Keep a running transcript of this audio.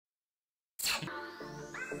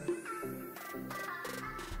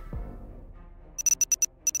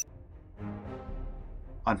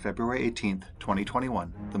On February 18,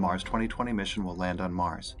 2021, the Mars 2020 mission will land on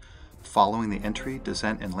Mars. Following the entry,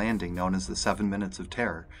 descent, and landing known as the 7 Minutes of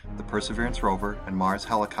Terror, the Perseverance rover and Mars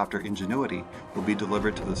helicopter Ingenuity will be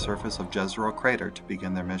delivered to the surface of Jezero crater to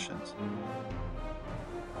begin their missions.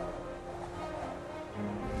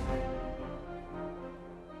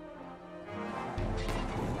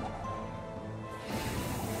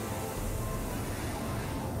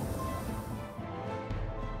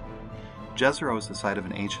 Jezero is the site of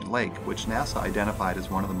an ancient lake, which NASA identified as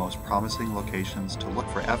one of the most promising locations to look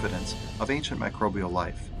for evidence of ancient microbial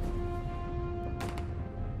life.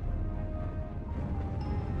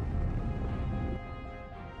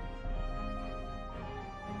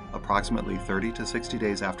 Approximately 30 to 60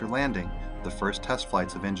 days after landing, the first test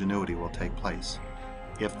flights of Ingenuity will take place.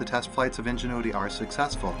 If the test flights of Ingenuity are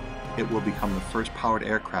successful, it will become the first powered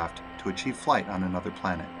aircraft to achieve flight on another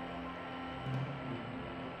planet.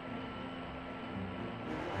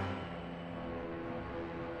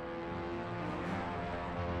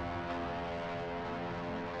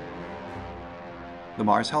 The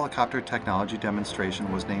Mars helicopter technology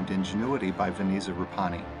demonstration was named Ingenuity by Vanessa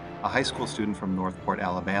Rupani, a high school student from Northport,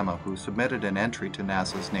 Alabama, who submitted an entry to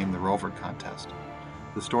NASA's Name the Rover contest.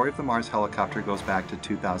 The story of the Mars helicopter goes back to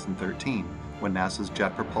 2013, when NASA's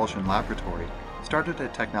Jet Propulsion Laboratory started a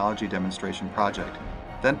technology demonstration project,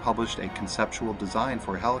 then published a conceptual design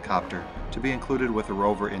for a helicopter to be included with a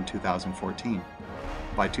rover in 2014.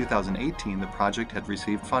 By 2018, the project had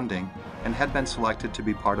received funding and had been selected to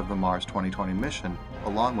be part of the Mars 2020 mission,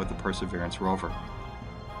 along with the Perseverance rover.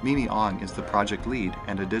 Aung is the project lead,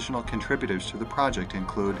 and additional contributors to the project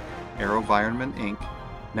include AeroVironment Inc.,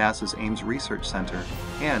 NASA's Ames Research Center,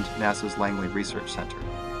 and NASA's Langley Research Center.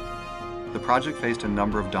 The project faced a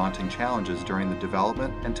number of daunting challenges during the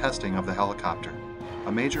development and testing of the helicopter.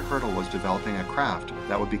 A major hurdle was developing a craft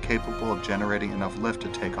that would be capable of generating enough lift to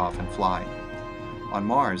take off and fly. On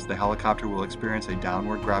Mars, the helicopter will experience a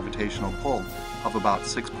downward gravitational pull of about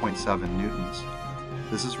 6.7 newtons.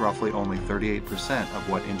 This is roughly only 38% of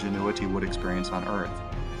what Ingenuity would experience on Earth.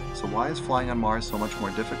 So why is flying on Mars so much more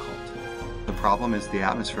difficult? The problem is the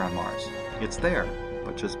atmosphere on Mars. It's there,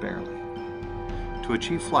 but just barely. To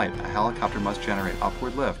achieve flight, a helicopter must generate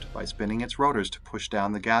upward lift by spinning its rotors to push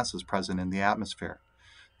down the gases present in the atmosphere.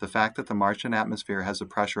 The fact that the Martian atmosphere has a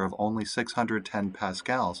pressure of only 610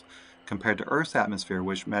 pascals compared to Earth's atmosphere,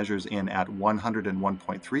 which measures in at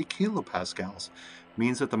 101.3 kilopascals,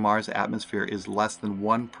 means that the Mars atmosphere is less than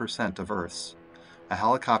 1% of Earth's. A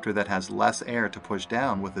helicopter that has less air to push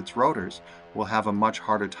down with its rotors will have a much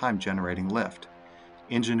harder time generating lift.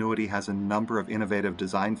 Ingenuity has a number of innovative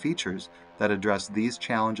design features that address these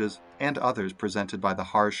challenges and others presented by the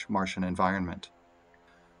harsh Martian environment.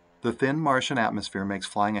 The thin Martian atmosphere makes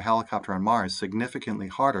flying a helicopter on Mars significantly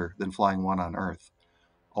harder than flying one on Earth.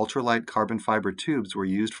 Ultralight carbon fiber tubes were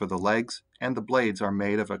used for the legs, and the blades are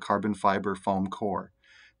made of a carbon fiber foam core.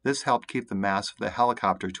 This helped keep the mass of the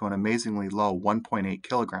helicopter to an amazingly low 1.8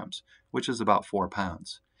 kilograms, which is about 4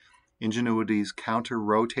 pounds. Ingenuity's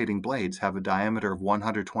counter-rotating blades have a diameter of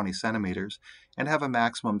 120 centimeters and have a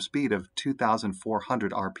maximum speed of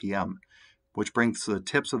 2,400 RPM, which brings the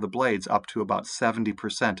tips of the blades up to about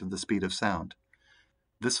 70% of the speed of sound.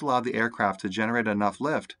 This allowed the aircraft to generate enough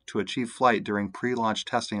lift to achieve flight during pre-launch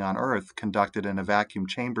testing on Earth conducted in a vacuum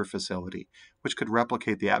chamber facility, which could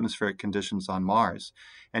replicate the atmospheric conditions on Mars,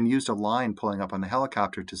 and used a line pulling up on the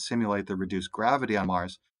helicopter to simulate the reduced gravity on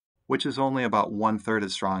Mars, which is only about 1/3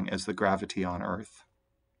 as strong as the gravity on Earth.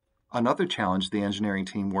 Another challenge the engineering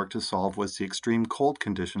team worked to solve was the extreme cold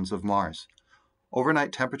conditions of Mars.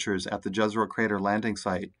 Overnight temperatures at the Jezero crater landing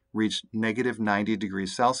site reached -90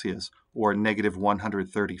 degrees Celsius or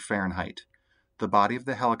 -130 Fahrenheit. The body of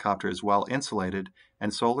the helicopter is well insulated,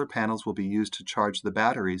 and solar panels will be used to charge the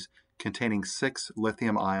batteries containing 6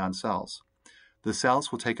 lithium-ion cells. The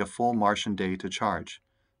cells will take a full Martian day to charge.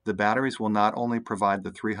 The batteries will not only provide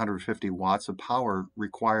the 350 watts of power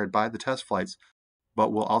required by the test flights,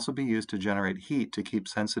 but will also be used to generate heat to keep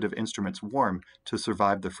sensitive instruments warm to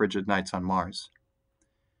survive the frigid nights on Mars.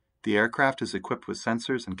 The aircraft is equipped with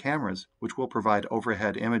sensors and cameras, which will provide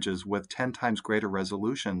overhead images with 10 times greater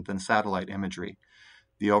resolution than satellite imagery.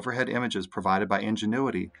 The overhead images provided by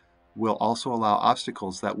Ingenuity will also allow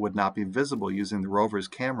obstacles that would not be visible using the rover's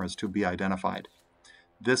cameras to be identified.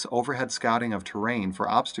 This overhead scouting of terrain for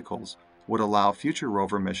obstacles would allow future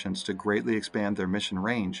rover missions to greatly expand their mission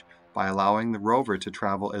range by allowing the rover to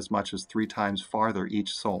travel as much as 3 times farther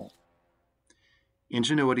each sol.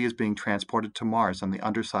 Ingenuity is being transported to Mars on the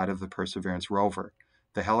underside of the Perseverance rover.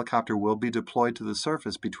 The helicopter will be deployed to the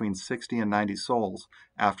surface between 60 and 90 sols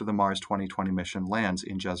after the Mars 2020 mission lands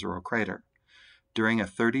in Jezero crater. During a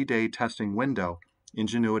 30-day testing window,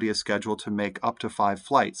 Ingenuity is scheduled to make up to 5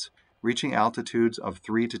 flights, reaching altitudes of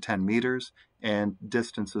 3 to 10 meters and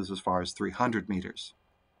distances as far as 300 meters.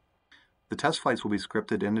 The test flights will be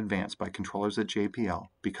scripted in advance by controllers at JPL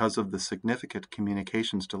because of the significant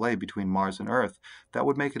communications delay between Mars and Earth that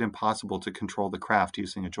would make it impossible to control the craft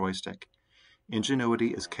using a joystick.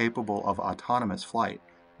 Ingenuity is capable of autonomous flight,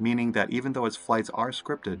 meaning that even though its flights are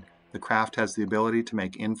scripted, the craft has the ability to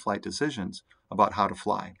make in-flight decisions about how to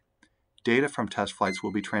fly. Data from test flights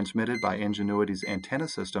will be transmitted by Ingenuity's antenna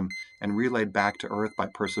system and relayed back to Earth by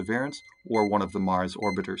Perseverance or one of the Mars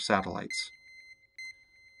orbiter satellites.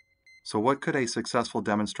 So what could a successful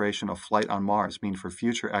demonstration of flight on Mars mean for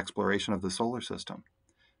future exploration of the solar system?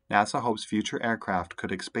 NASA hopes future aircraft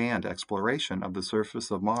could expand exploration of the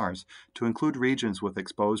surface of Mars to include regions with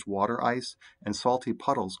exposed water ice and salty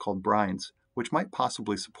puddles called brines, which might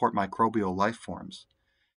possibly support microbial life forms.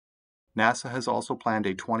 NASA has also planned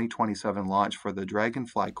a 2027 launch for the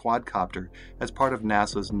Dragonfly quadcopter as part of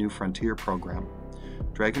NASA's New Frontier program.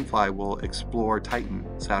 Dragonfly will explore Titan,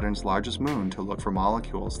 Saturn's largest moon, to look for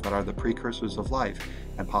molecules that are the precursors of life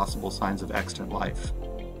and possible signs of extant life.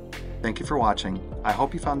 Thank you for watching. I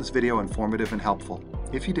hope you found this video informative and helpful.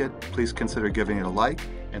 If you did, please consider giving it a like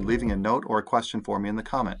and leaving a note or a question for me in the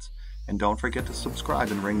comments. And don't forget to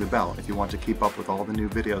subscribe and ring the bell if you want to keep up with all the new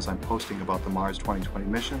videos I'm posting about the Mars 2020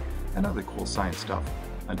 mission and other cool science stuff.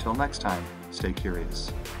 Until next time, stay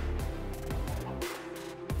curious.